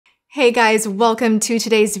Hey guys, welcome to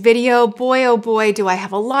today's video. Boy, oh boy, do I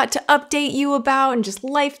have a lot to update you about and just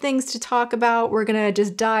life things to talk about. We're gonna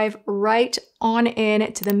just dive right on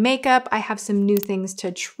in to the makeup. I have some new things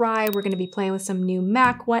to try. We're gonna be playing with some new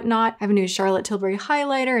MAC whatnot. I have a new Charlotte Tilbury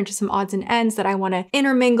highlighter and just some odds and ends that I wanna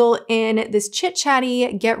intermingle in this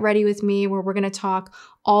chit-chatty get ready with me where we're gonna talk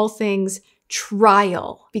all things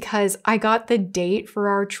trial, because I got the date for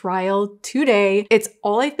our trial today. It's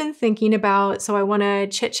all I've been thinking about, so I want to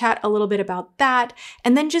chit chat a little bit about that,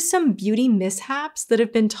 and then just some beauty mishaps that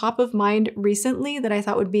have been top of mind recently that I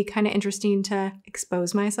thought would be kind of interesting to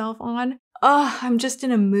expose myself on. I'm just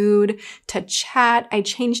in a mood to chat. I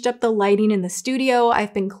changed up the lighting in the studio.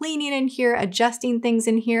 I've been cleaning in here, adjusting things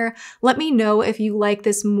in here. Let me know if you like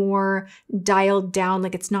this more dialed down,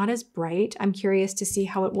 like it's not as bright. I'm curious to see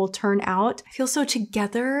how it will turn out. I feel so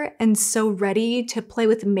together and so ready to play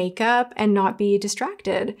with makeup and not be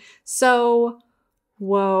distracted. So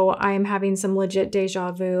whoa, I am having some legit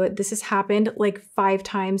deja vu. This has happened like 5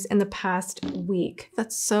 times in the past week.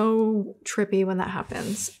 That's so trippy when that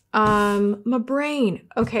happens. My brain.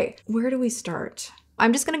 Okay, where do we start?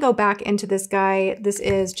 I'm just gonna go back into this guy. This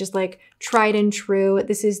is just like tried and true.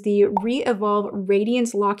 This is the ReEvolve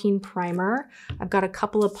Radiance Locking Primer. I've got a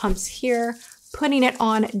couple of pumps here, putting it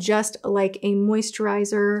on just like a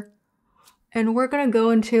moisturizer. And we're gonna go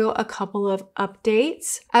into a couple of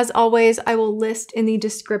updates. As always, I will list in the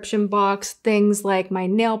description box things like my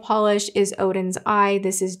nail polish is Oden's Eye.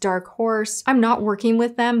 This is Dark Horse. I'm not working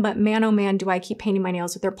with them, but man, oh man, do I keep painting my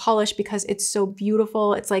nails with their polish because it's so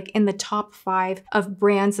beautiful. It's like in the top 5 of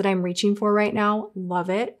brands that I'm reaching for right now. Love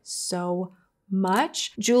it so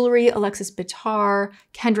much. Jewelry, Alexis Bittar,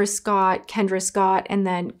 Kendra Scott, and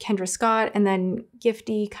then Kendra Scott, and then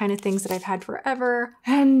gifty kind of things that I've had forever.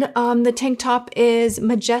 And the tank top is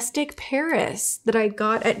Majestic Paris that I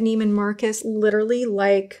got at Neiman Marcus literally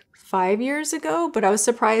like 5 years ago, but I was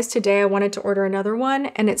surprised today. I wanted to order another one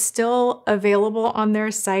and it's still available on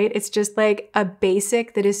their site. It's just like a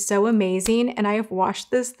basic that is so amazing. And I have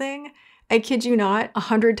washed this thing, I kid you not,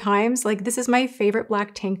 100 times. Like, this is my favorite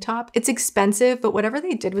black tank top. It's expensive, but whatever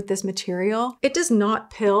they did with this material, it does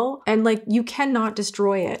not pill and like you cannot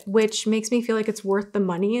destroy it, which makes me feel like it's worth the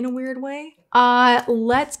money in a weird way.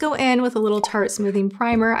 Let's go in with a little Tarte Smoothing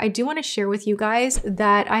Primer. I do want to share with you guys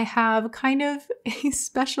that I have kind of a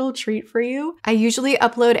special treat for you. I usually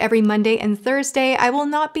upload every Monday and Thursday. I will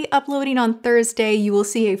not be uploading on Thursday. You will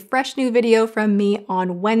see a fresh new video from me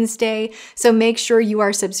on Wednesday. So make sure you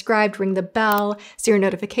are subscribed, ring the bell so your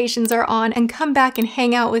notifications are on, and come back and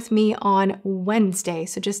hang out with me on Wednesday.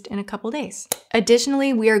 So just in a couple days.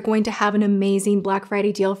 Additionally, we are going to have an amazing Black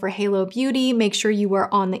Friday deal for Halo Beauty. Make sure you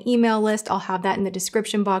are on the email list. I'll have that in the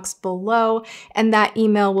description box below, and that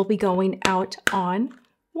email will be going out on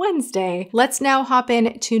Wednesday. Let's now hop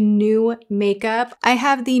in to new makeup. I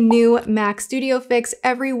have the new MAC Studio Fix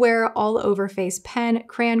Everywhere All Over Face Pen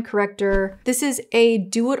Crayon Corrector. This is a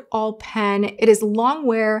do-it-all pen. It is long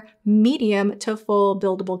wear, medium to full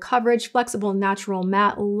buildable coverage, flexible, natural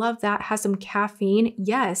matte. Love that. Has some caffeine.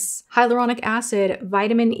 Yes. Hyaluronic acid,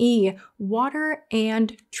 vitamin E, water,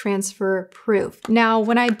 and transfer proof. Now,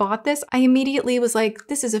 when I bought this, I immediately was like,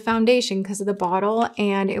 this is a foundation because of the bottle,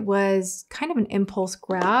 and it was kind of an impulse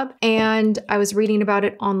grab. And I was reading about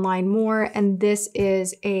it online more, and this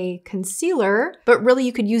is a concealer, but really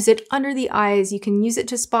you could use it under the eyes. You can use it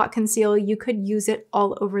to spot conceal. You could use it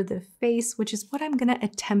all over the face, which is what I'm gonna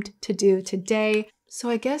attempt to do today.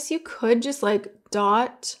 So I guess you could just like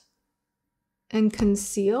dot and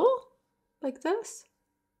conceal like this.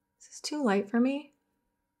 Is this too light for me?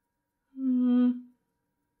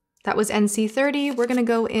 That was NC30. We're gonna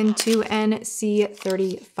go into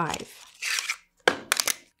NC35.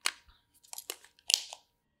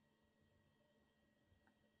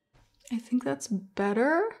 I think that's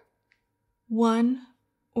better. 1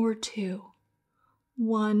 or 2.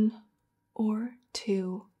 1 or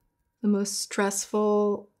 2. The most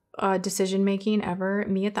stressful decision-making ever.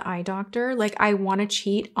 Me at the eye doctor. Like, I want to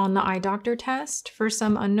cheat on the eye doctor test for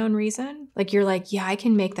some unknown reason. Like, you're like, yeah, I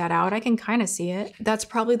can make that out. I can kind of see it. That's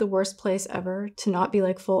probably the worst place ever to not be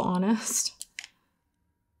like full honest.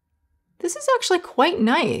 This is actually quite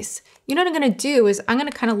nice. You know what I'm going to do is I'm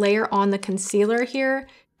going to kind of layer on the concealer here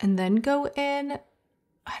and then go in.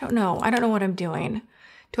 I don't know. I don't know what I'm doing.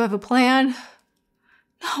 Do I have a plan?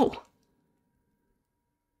 No.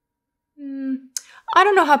 I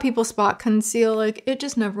don't know how people spot conceal. Like, it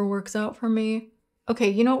just never works out for me. Okay,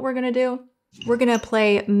 you know what we're gonna do? We're gonna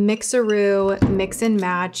play mixaroo, mix and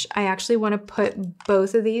match. I actually want to put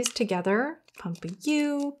both of these together. Pump a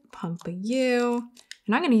you,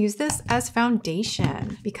 And I'm gonna use this as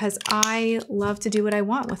foundation because I love to do what I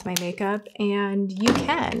want with my makeup, and you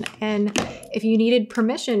can. And if you needed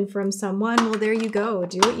permission from someone, well, there you go.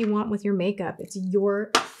 Do what you want with your makeup. It's your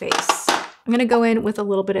face. I'm gonna go in with a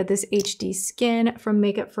little bit of this HD Skin from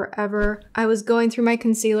Makeup Forever. I was going through my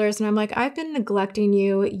concealers and I'm like, I've been neglecting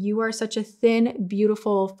you. You are such a thin,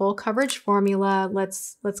 beautiful, full coverage formula.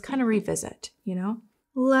 Let's kind of revisit, you know?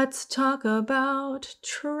 Let's talk about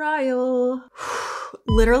trial.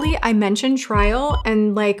 Literally, I mentioned trial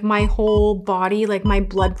and like my whole body, like my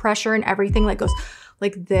blood pressure and everything like goes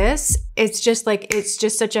like this. It's just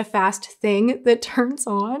such a fast thing that turns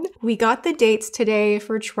on. We got the dates today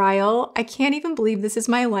for trial. I can't even believe this is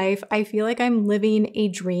my life. I feel like I'm living a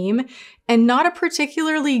dream and not a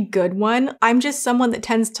particularly good one. I'm just someone that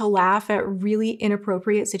tends to laugh at really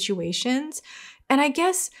inappropriate situations. And I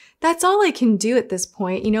guess that's all I can do at this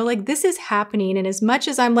point. You know, like this is happening. And as much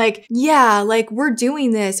as I'm like, yeah, like we're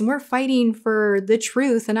doing this and we're fighting for the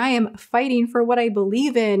truth and I am fighting for what I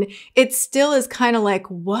believe in, it still is kind of like,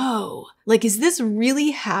 whoa, like, is this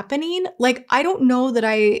really happening? Like, I don't know that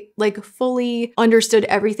I like fully understood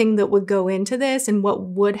everything that would go into this and what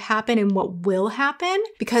would happen and what will happen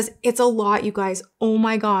because it's a lot, you guys. Oh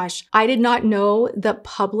my gosh. I did not know the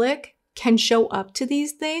public can show up to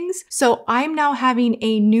these things. So I'm now having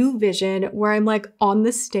a new vision where I'm like on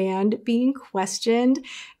the stand being questioned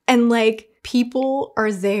and like people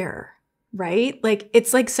are there, right? Like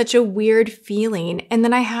it's like such a weird feeling. And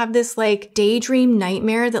then I have this like daydream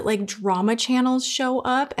nightmare that like drama channels show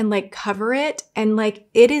up and like cover it. And like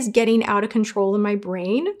it is getting out of control in my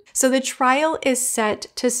brain. So the trial is set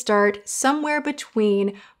to start somewhere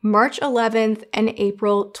between March 11th and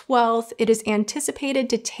April 12th. It is anticipated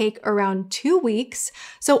to take around 2 weeks.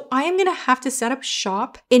 So I am gonna have to set up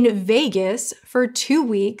shop in Vegas for 2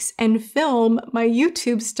 weeks and film my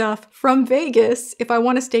YouTube stuff from Vegas if I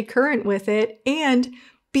wanna stay current with it and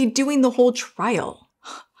be doing the whole trial.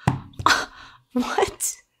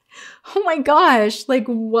 What? Oh my gosh, like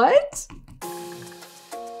what?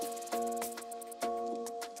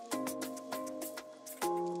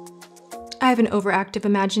 I have an overactive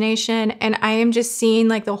imagination and I am just seeing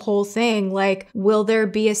like the whole thing. Like, will there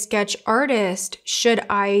be a sketch artist? Should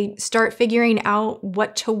I start figuring out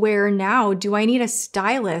what to wear now? Do I need a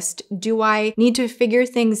stylist? Do I need to figure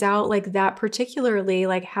things out like that particularly?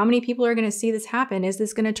 Like how many people are gonna see this happen? Is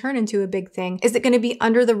this gonna turn into a big thing? Is it gonna be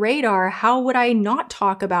under the radar? How would I not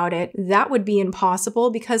talk about it? That would be impossible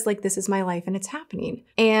because like this is my life and it's happening.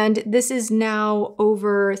 And this is now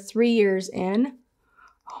over 3 years in.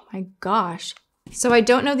 Oh my gosh. So I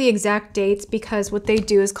don't know the exact dates because what they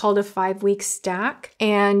do is called a 5-week stack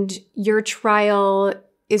and your trial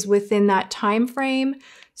is within that time frame.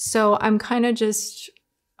 So I'm kind of just,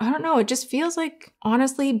 I don't know, it just feels like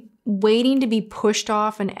honestly waiting to be pushed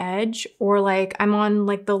off an edge or like I'm on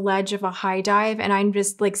like the ledge of a high dive and I'm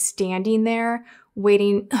just like standing there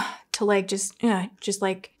waiting to like just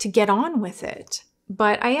like to get on with it.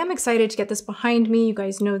 But I am excited to get this behind me. You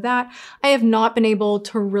guys know that. I have not been able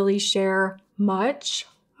to really share much.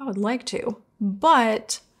 I would like to,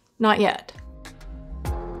 but not yet.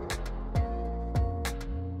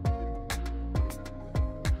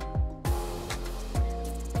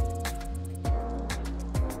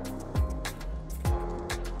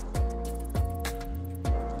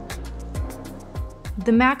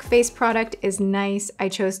 The MAC face product is nice. I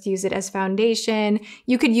chose to use it as foundation.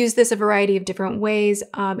 You could use this a variety of different ways.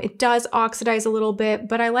 It does oxidize a little bit,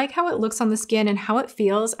 but I like how it looks on the skin and how it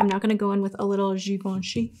feels. I'm not gonna go in with a little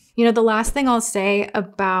Givenchy. You know, the last thing I'll say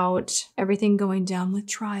about everything going down with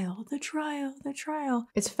trial, the trial.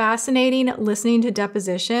 It's fascinating listening to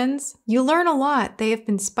depositions. You learn a lot. They have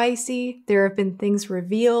been spicy. There have been things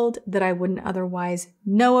revealed that I wouldn't otherwise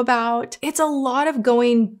know about. It's a lot of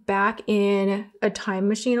going back in a time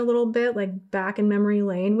machine a little bit, like back in memory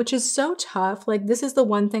lane, which is so tough. Like this is the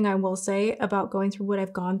one thing I will say about going through what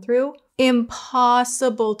I've gone through.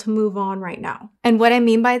 Impossible to move on right now. And what I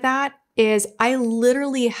mean by that is I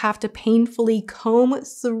literally have to painfully comb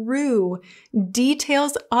through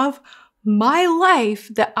details of my life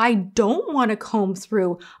that I don't want to comb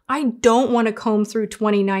through. I don't want to comb through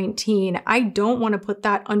 2019. I don't want to put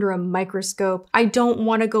that under a microscope. I don't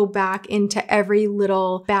want to go back into every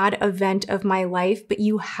little bad event of my life, but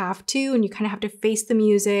you have to, and you kind of have to face the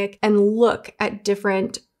music and look at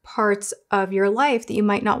different parts of your life that you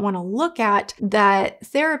might not want to look at, that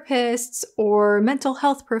therapists or mental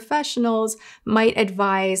health professionals might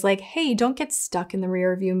advise, like, hey, don't get stuck in the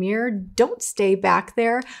rearview mirror, don't stay back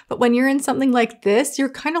there. But when you're in something like this, you're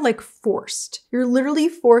kind of like forced. You're literally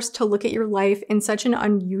forced to look at your life in such an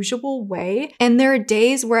unusual way. And there are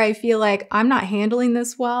days where I feel like I'm not handling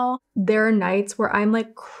this well. There are nights where I'm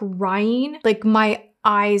like crying, like my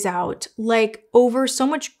eyes out, like over so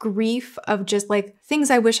much grief of just like things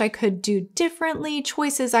I wish I could do differently,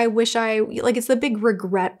 choices I wish like it's the big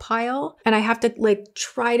regret pile. And I have to like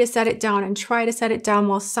try to set it down and try to set it down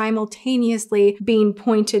while simultaneously being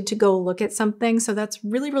pointed to go look at something. So that's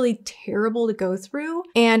really, really terrible to go through.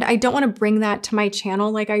 And I don't want to bring that to my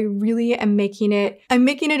channel. Like I really am making it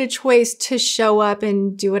a choice to show up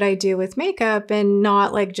and do what I do with makeup and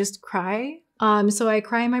not like just cry. So I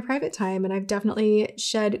cry in my private time, and I've definitely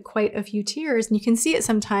shed quite a few tears, and you can see it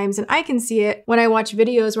sometimes, and I can see it when I watch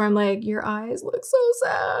videos where I'm like, your eyes look so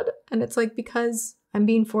sad. And it's like, because I'm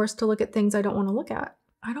being forced to look at things I don't want to look at.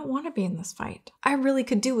 I don't want to be in this fight. I really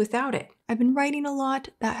could do without it. I've been writing a lot.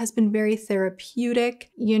 That has been very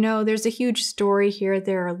therapeutic. You know, there's a huge story here.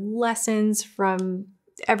 There are lessons from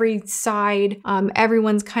every side.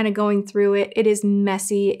 Everyone's kind of going through it. It is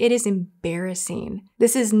messy. It is embarrassing.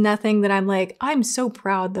 This is nothing that I'm like, I'm so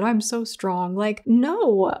proud that I'm so strong. Like,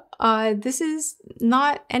 no, this is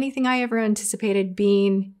not anything I ever anticipated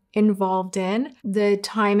being involved in. The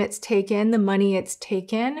time it's taken, the money it's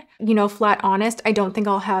taken, you know, flat honest, I don't think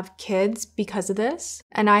I'll have kids because of this.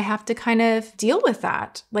 And I have to kind of deal with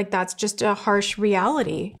that. Like, that's just a harsh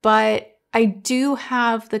reality. But I do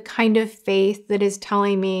have the kind of faith that is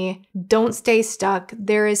telling me, don't stay stuck.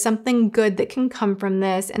 There is something good that can come from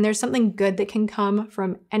this, and there's something good that can come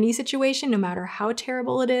from any situation, no matter how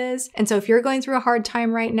terrible it is. And so if you're going through a hard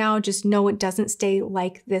time right now, just know it doesn't stay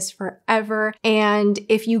like this forever. And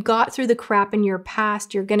if you got through the crap in your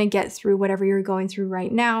past, you're gonna get through whatever you're going through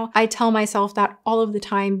right now. I tell myself that all of the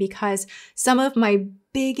time because some of my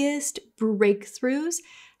biggest breakthroughs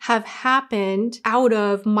have happened out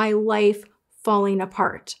of my life falling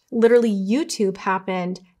apart. Literally, YouTube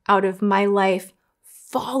happened out of my life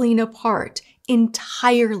falling apart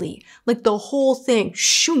entirely. Like the whole thing,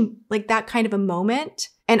 shoom, like that kind of a moment.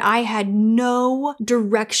 And I had no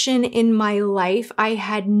direction in my life. I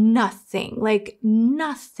had nothing, like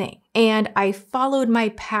nothing. And I followed my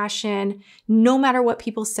passion. No matter what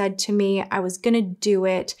people said to me, I was gonna do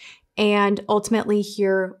it. And ultimately,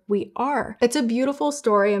 here we are. It's a beautiful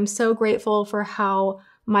story. I'm so grateful for how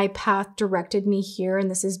my path directed me here. And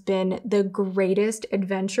this has been the greatest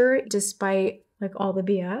adventure despite like all the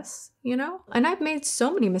BS, you know? And I've made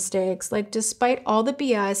so many mistakes. Like despite all the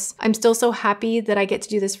BS, I'm still so happy that I get to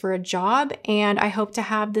do this for a job. And I hope to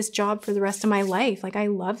have this job for the rest of my life. Like I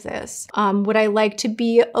love this. Would I like to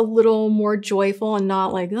be a little more joyful and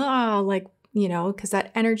not like, you know, because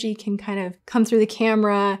that energy can kind of come through the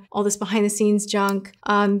camera, all this behind the scenes junk.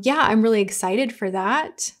 Yeah, I'm really excited for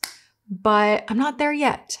that, but I'm not there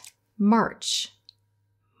yet. March.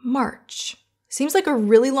 Seems like a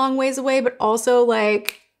really long ways away, but also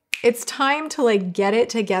like, it's time to like get it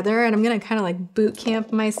together, and I'm gonna kind of like boot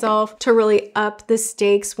camp myself to really up the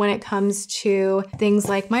stakes when it comes to things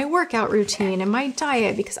like my workout routine and my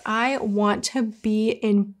diet, because I want to be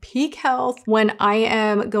in peak health when I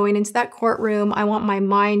am going into that courtroom. I want my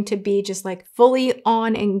mind to be just like fully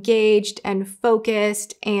on, engaged and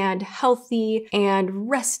focused and healthy and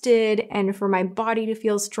rested, and for my body to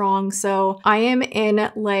feel strong. So I am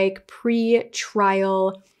in like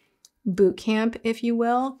pre-trial boot camp, if you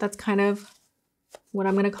will. That's kind of what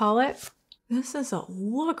I'm gonna call it. This is a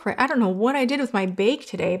look right. I don't know what I did with my bake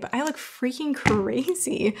today, but I look freaking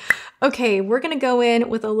crazy. Okay, we're gonna go in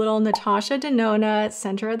with a little Natasha Denona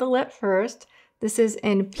center of the lip first. This is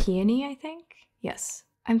in Peony, I think. Yes,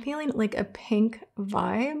 I'm feeling like a pink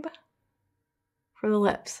vibe for the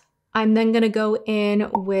lips. I'm then gonna go in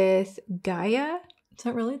with Gaia. Is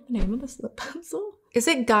that really the name of this lip pencil? Is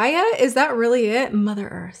it Gaia? Is that really it? Mother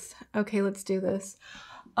Earth. Okay, let's do this.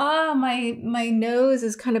 Oh, my nose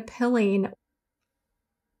is kind of pilling.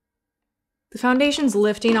 The foundation's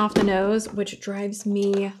lifting off the nose, which drives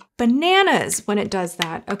me bananas when it does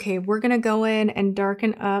that. Okay, we're gonna go in and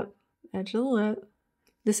darken up the edge of the lip.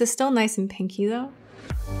 This is still nice and pinky though.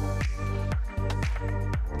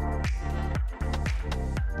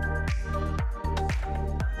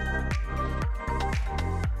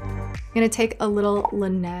 I'm gonna take a little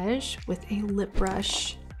Laneige with a lip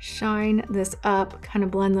brush, shine this up, kind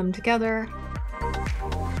of blend them together.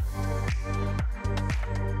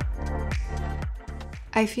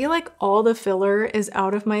 I feel like all the filler is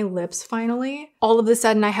out of my lips finally. All of a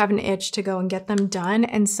sudden I have an itch to go and get them done,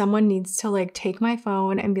 and someone needs to like take my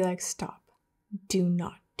phone and be like, stop, do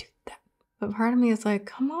not do that. But part of me is like,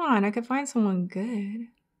 come on, I could find someone good.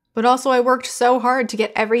 But also I worked so hard to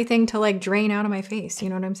get everything to like drain out of my face, you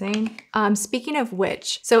know what I'm saying? Speaking of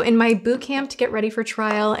which, so in my boot camp to get ready for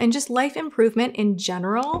trial and just life improvement in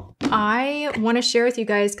general, I want to share with you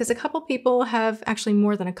guys, because a couple people have, actually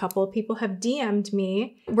more than a couple people have DM'd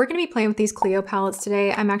me. We're going to be playing with these Clio palettes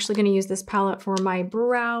today. I'm actually going to use this palette for my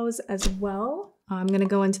brows as well. I'm going to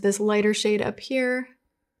go into this lighter shade up here.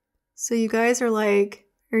 So you guys are like,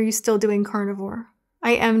 are you still doing carnivore?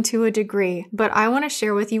 I am to a degree, but I want to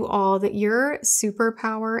share with you all that your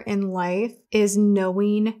superpower in life is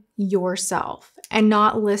knowing yourself and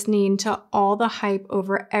not listening to all the hype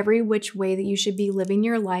over every which way that you should be living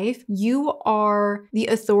your life. You are the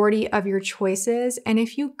authority of your choices. And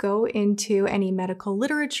if you go into any medical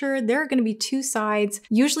literature, there are going to be two sides.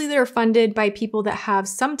 Usually they're funded by people that have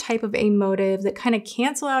some type of a motive that kind of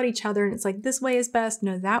cancel out each other. And it's like, this way is best.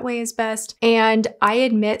 No, that way is best. And I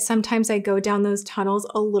admit sometimes I go down those tunnels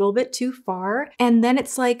a little bit too far. And then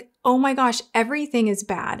it's like, oh my gosh, everything is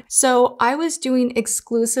bad. So I was doing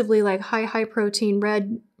exclusively like high protein,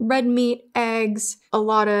 red meat, eggs, a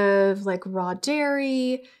lot of like raw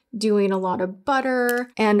dairy, doing a lot of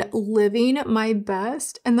butter and living my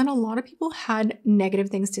best. And then a lot of people had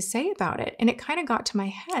negative things to say about it. And it kind of got to my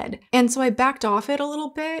head. And so I backed off it a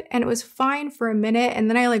little bit and it was fine for a minute. And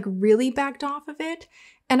then I like really backed off of it.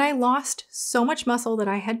 And I lost so much muscle that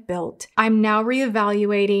I had built. I'm now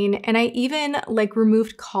reevaluating, and I even like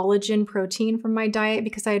removed collagen protein from my diet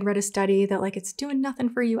because I had read a study that like it's doing nothing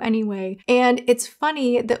for you anyway. And it's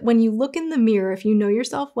funny that when you look in the mirror, if you know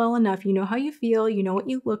yourself well enough, you know how you feel, you know what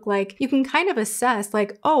you look like, you can kind of assess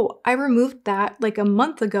like, oh, I removed that like a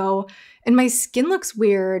month ago and my skin looks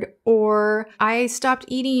weird, or I stopped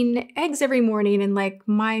eating eggs every morning and like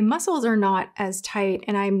my muscles are not as tight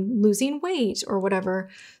and I'm losing weight or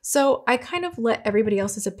whatever. So I kind of let everybody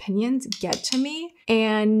else's opinions get to me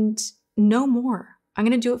and no more. I'm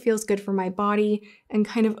going to do what feels good for my body and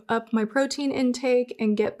kind of up my protein intake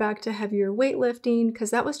and get back to heavier weightlifting,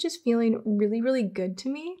 because that was just feeling really, really good to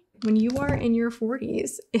me. When you are in your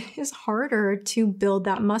 40s, it is harder to build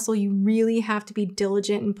that muscle. You really have to be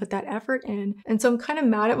diligent and put that effort in. And so I'm kind of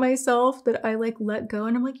mad at myself that I like let go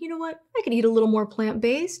and I'm like, you know what? I could eat a little more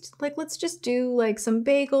plant-based. Like, let's just do like some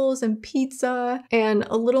bagels and pizza and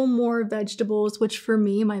a little more vegetables, which for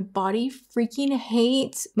me, my body freaking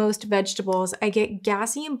hates most vegetables. I get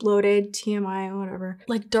gassy and bloated, TMI, whatever.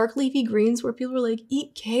 Like dark leafy greens where people are like,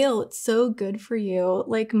 eat kale, it's so good for you.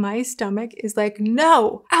 Like my stomach is like,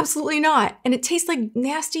 no, absolutely not. And it tastes like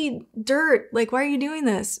nasty dirt. Like, why are you doing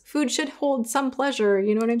this? Food should hold some pleasure,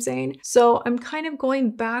 you know what I'm saying? So I'm kind of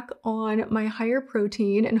going back on my higher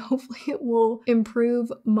protein and hopefully it will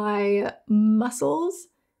improve my muscles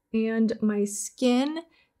and my skin.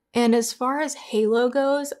 And as far as halo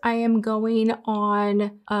goes, I am going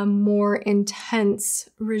on a more intense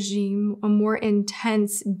regime, a more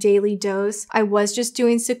intense daily dose. I was just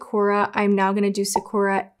doing Sakura. I'm now going to do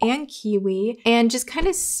Sakura and Kiwi and just kind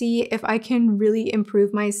of see if I can really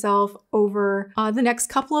improve myself over the next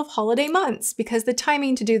couple of holiday months, because the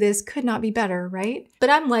timing to do this could not be better, right? But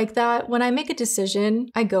I'm like that. When I make a decision,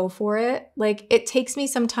 I go for it. Like, it takes me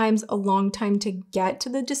sometimes a long time to get to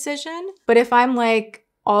the decision. But if I'm like,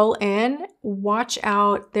 all in, watch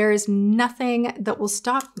out. There is nothing that will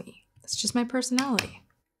stop me. That's just my personality.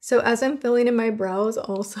 So as I'm filling in my brows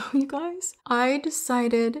also, you guys, I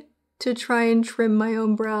decided to try and trim my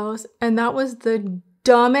own brows, and that was the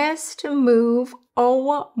dumbest move.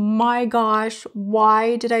 Oh my gosh,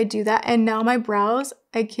 why did I do that? And now my brows,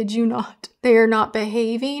 I kid you not, they are not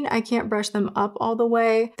behaving. I can't brush them up all the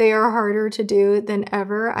way. They are harder to do than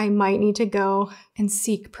ever. I might need to go and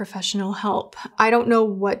seek professional help. I don't know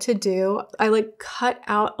what to do. I like cut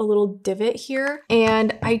out a little divot here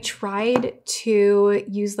and I tried to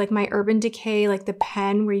use like my Urban Decay, like the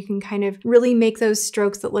pen where you can kind of really make those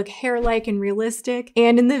strokes that look hair-like and realistic.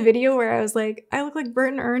 And in the video where I was like, I look like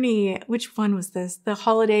Bert and Ernie. Which one was this? The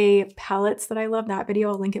holiday palettes that I love, that video,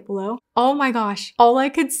 I'll link it below. Oh my gosh. All I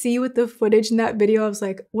could see with the footage in that video, I was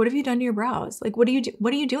like, what have you done to your brows? Like, what are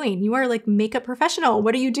you doing? You are like makeup professional.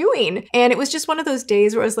 What are you doing? And it was just one of those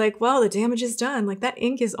days where I was like, well, the damage is done. Like, that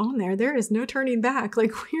ink is on there. There is no turning back.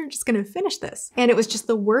 Like, we're just going to finish this. And it was just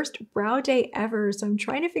the worst brow day ever. So I'm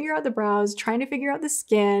trying to figure out the brows, trying to figure out the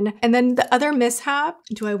skin. And then the other mishap,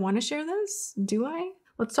 do I want to share this? Do I?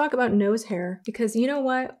 Let's talk about nose hair, because you know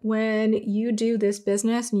what? When you do this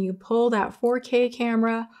business and you pull that 4K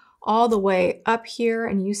camera all the way up here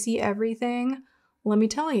and you see everything, let me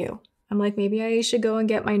tell you. I'm like, maybe I should go and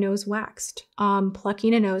get my nose waxed.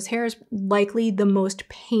 Plucking a nose hair is likely the most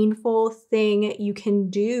painful thing you can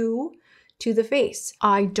do to the face.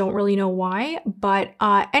 I don't really know why, but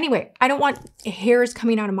anyway, I don't want hairs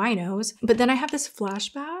coming out of my nose. But then I have this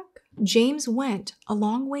flashback. James went a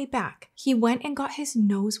long way back. He went and got his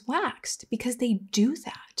nose waxed because they do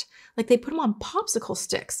that. Like they put them on popsicle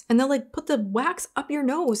sticks and they'll like put the wax up your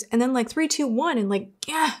nose and then like 3, 2, 1 and like,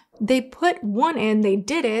 yeah, they put one in, they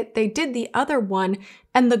did it, they did the other one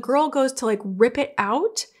and the girl goes to like rip it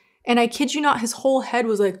out. And I kid you not, his whole head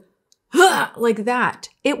was like, like that.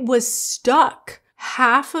 It was stuck.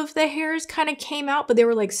 Half of the hairs kind of came out, but they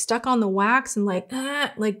were like stuck on the wax and like,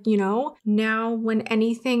 you know, now when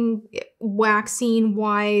anything waxing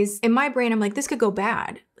wise in my brain, I'm like, this could go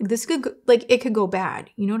bad. Like this could go, like it could go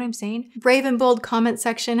bad. You know what I'm saying? Brave and bold comment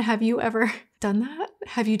section. Have you ever done that?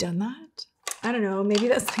 Have you done that? I don't know. Maybe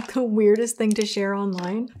that's like the weirdest thing to share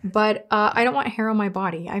online, but I don't want hair on my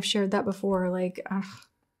body. I've shared that before. Like,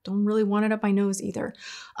 don't really want it up my nose either.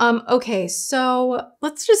 Okay, so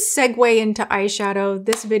let's just segue into eyeshadow.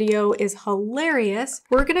 This video is hilarious.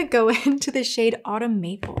 We're gonna go into the shade Autumn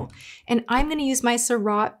Maple, and I'm gonna use my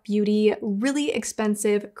Surratt Beauty really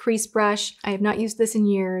expensive crease brush. I have not used this in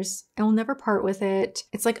years. I will never part with it.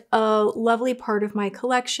 It's like a lovely part of my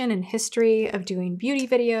collection and history of doing beauty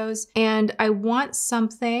videos, and I want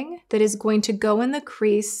something that is going to go in the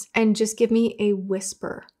crease and just give me a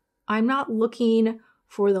whisper. I'm not looking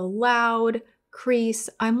for the loud crease.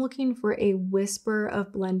 I'm looking for a whisper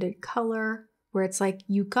of blended color where it's like,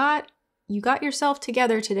 you got yourself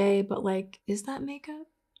together today, but like, is that makeup?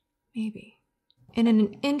 Maybe. And in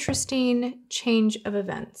an interesting change of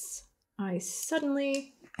events, I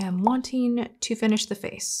suddenly am wanting to finish the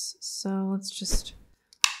face. So let's just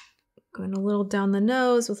go in a little down the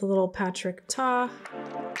nose with a little Patrick Ta.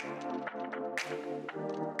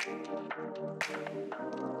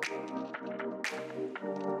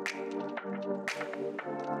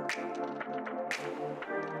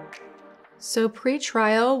 So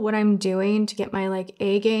pre-trial, what I'm doing to get my like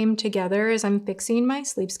A game together is I'm fixing my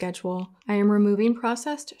sleep schedule. I am removing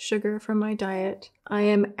processed sugar from my diet. I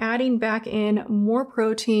am adding back in more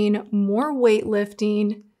protein, more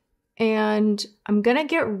weightlifting, and I'm gonna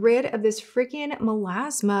get rid of this freaking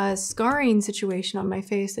melasma scarring situation on my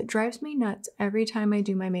face that drives me nuts every time I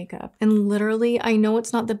do my makeup. And literally, I know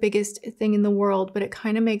it's not the biggest thing in the world, but it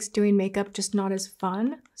kind of makes doing makeup just not as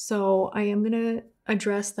fun. So I am gonna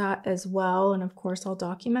address that as well. And of course, I'll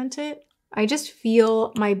document it. I just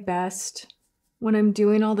feel my best when I'm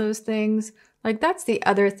doing all those things. Like that's the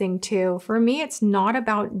other thing too. For me, it's not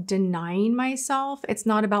about denying myself. It's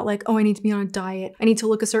not about like, oh, I need to be on a diet. I need to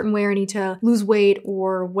look a certain way or I need to lose weight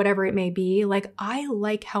or whatever it may be. Like I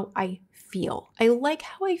like how I feel. I like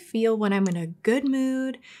how I feel when I'm in a good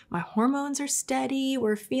mood. My hormones are steady.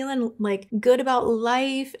 We're feeling like good about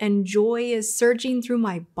life and joy is surging through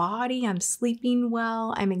my body. I'm sleeping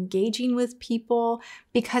well. I'm engaging with people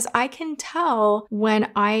because I can tell when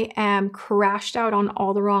I am crashed out on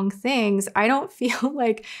all the wrong things. I don't feel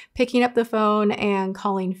like picking up the phone and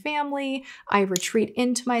calling family. I retreat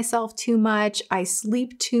into myself too much. I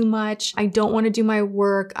sleep too much. I don't want to do my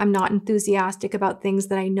work. I'm not enthusiastic about things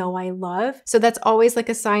that I know I love. So that's always like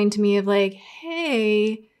a sign to me of like,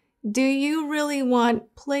 hey, do you really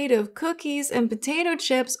want plate of cookies and potato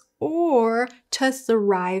chips or to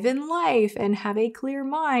thrive in life and have a clear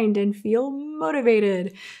mind and feel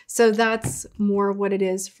motivated? So that's more what it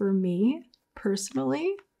is for me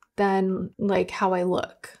personally than like how I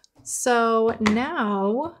look. So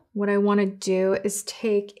now what I want to do is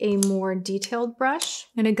take a more detailed brush.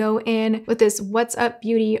 I'm going to go in with this What's Up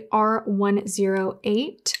Beauty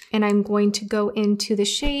R108, and I'm going to go into the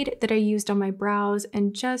shade that I used on my brows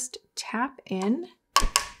and just tap in,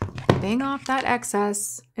 bang off that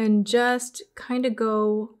excess, and just kind of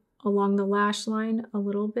go along the lash line a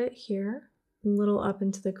little bit here, a little up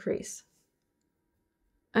into the crease.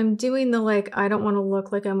 I'm doing the like, I don't want to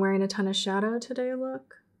look like I'm wearing a ton of shadow today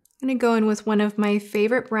look. I'm gonna go in with one of my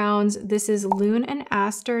favorite browns. This is Lune and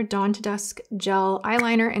Aster Dawn to Dusk Gel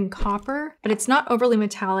Eyeliner in Copper, but it's not overly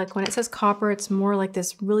metallic. When it says copper, it's more like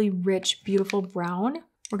this really rich, beautiful brown.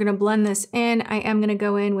 We're gonna blend this in. I am gonna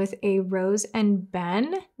go in with a Rose and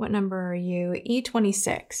Ben. What number are you?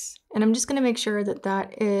 E26. And I'm just gonna make sure that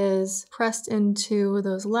that is pressed into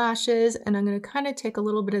those lashes, and I'm gonna kind of take a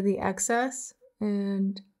little bit of the excess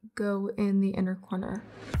and go in the inner corner.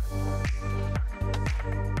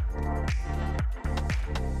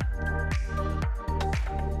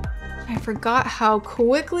 I forgot how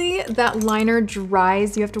quickly that liner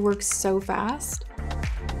dries. You have to work so fast.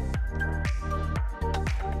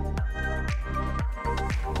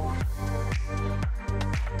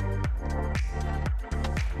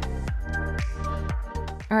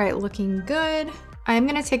 All right, looking good. I'm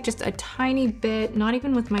gonna take just a tiny bit, not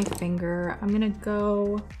even with my finger. I'm gonna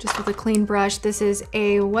go just with a clean brush. This is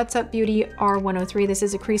a What's Up Beauty R103. This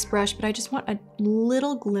is a crease brush, but I just want a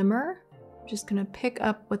little glimmer. I'm just gonna pick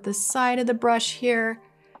up with the side of the brush here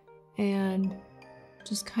and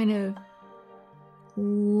just kind of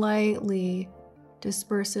lightly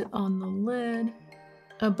disperse it on the lid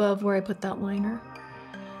above where I put that liner.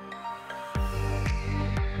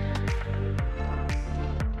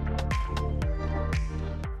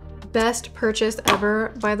 Best purchase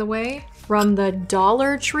ever, by the way, from the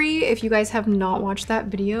Dollar Tree. If you guys have not watched that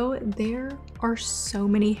video, there are so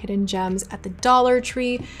many hidden gems at the Dollar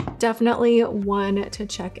Tree. Definitely one to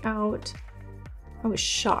check out. I was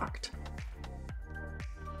shocked.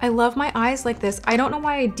 I love my eyes like this. I don't know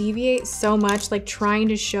why I deviate so much, like trying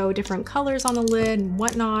to show different colors on the lid and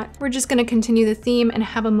whatnot. We're just gonna continue the theme and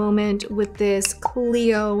have a moment with this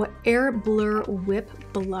Clio Air Blur Whip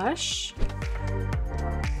Blush.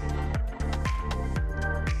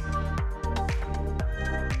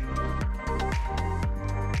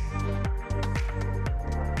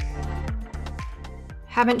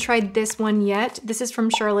 Haven't tried this one yet. This is from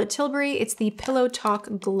Charlotte Tilbury. It's the Pillow Talk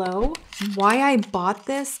Glow. Why I bought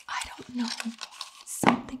this, I don't know.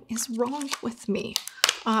 Something is wrong with me.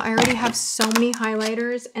 I already have so many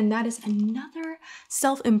highlighters, and that is another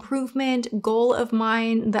self-improvement goal of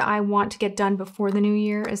mine that I want to get done before the new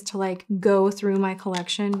year, is to like go through my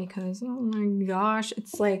collection, because oh my gosh,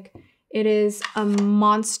 it's like, it is a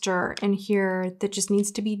monster in here that just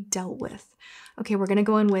needs to be dealt with. Okay, we're gonna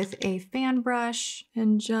go in with a fan brush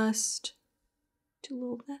and just do a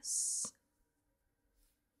little of this,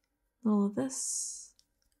 a little of this.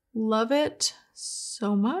 Love it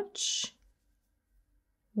so much.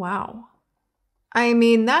 Wow. I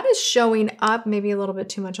mean, that is showing up maybe a little bit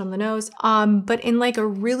too much on the nose, but in like a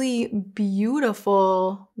really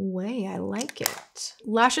beautiful way. I like it.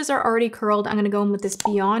 Lashes are already curled. I'm gonna go in with this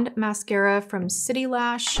Beyond mascara from City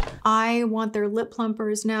Lash. I want their lip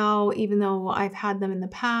plumpers now, even though I've had them in the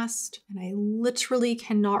past, and I literally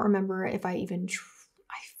cannot remember if I even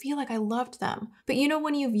I feel like I loved them. But you know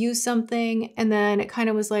when you've used something and then it kind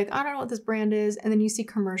of was like, I don't know what this brand is, and then you see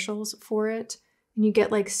commercials for it and you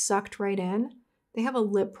get like sucked right in? They have a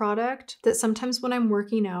lip product that sometimes when I'm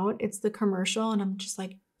working out, it's the commercial and I'm just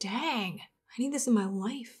like, dang, I need this in my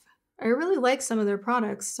life. I really like some of their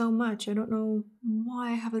products so much. I don't know why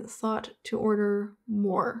I haven't thought to order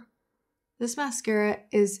more. This mascara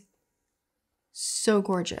is so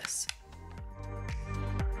gorgeous.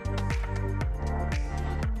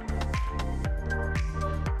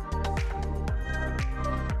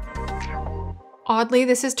 Oddly,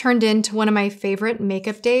 this has turned into one of my favorite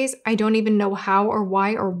makeup days. I don't even know how or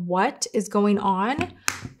why or what is going on,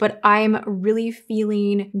 but I'm really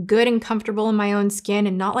feeling good and comfortable in my own skin,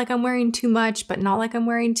 and not like I'm wearing too much, but not like I'm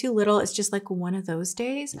wearing too little. It's just like one of those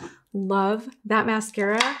days. Love that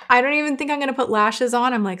mascara. I don't even think I'm gonna put lashes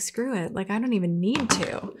on. I'm like, screw it. Like, I don't even need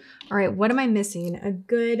to. All right, what am I missing? A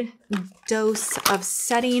good dose of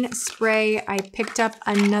setting spray. I picked up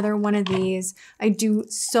another one of these. I do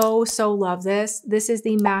so love this. This is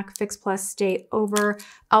the MAC Fix Plus Stay Over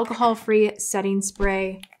alcohol-free setting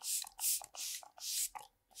spray.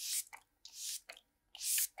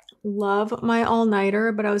 Love my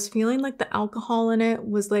all-nighter, but I was feeling like the alcohol in it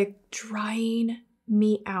was like drying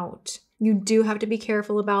me out. You do have to be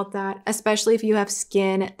careful about that, especially if you have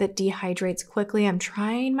skin that dehydrates quickly. I'm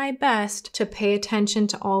trying my best to pay attention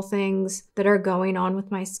to all things that are going on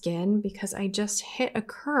with my skin, because I just hit a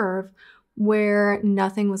curve where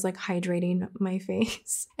nothing was like hydrating my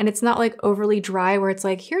face. And it's not like overly dry where it's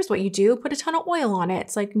like, here's what you do, put a ton of oil on it.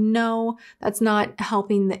 It's like, no, that's not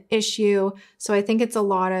helping the issue. So I think it's a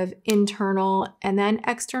lot of internal and then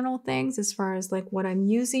external things as far as like what I'm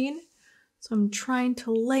using. So I'm trying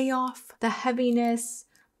to lay off the heaviness,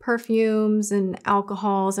 perfumes and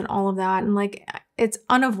alcohols and all of that. And like, it's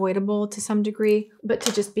unavoidable to some degree, but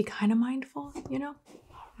to just be kind of mindful, you know?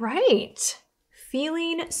 Right.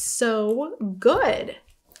 Feeling so good.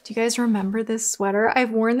 Do you guys remember this sweater? I've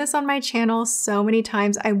worn this on my channel so many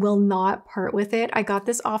times. I will not part with it. I got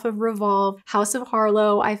this off of ReEvolve, House of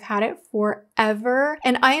Harlow. I've had it forever.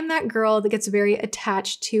 And I am that girl that gets very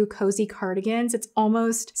attached to cozy cardigans. It's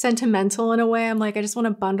almost sentimental in a way. I'm like, I just want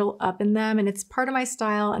to bundle up in them, and it's part of my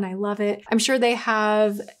style and I love it. I'm sure they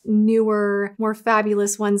have newer, more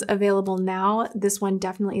fabulous ones available now. This one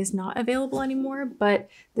definitely is not available anymore, but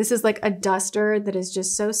this is like a duster that is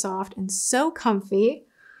just so soft and so comfy.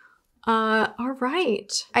 All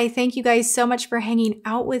right. I thank you guys so much for hanging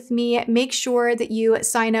out with me. Make sure that you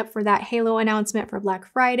sign up for that Halo announcement for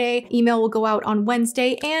Black Friday. Email will go out on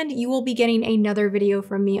Wednesday, and you will be getting another video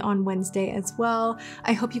from me on Wednesday as well.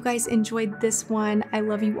 I hope you guys enjoyed this one. I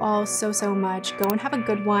love you all so, so much. Go and have a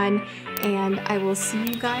good one, and I will see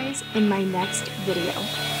you guys in my next video.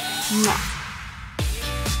 Mwah.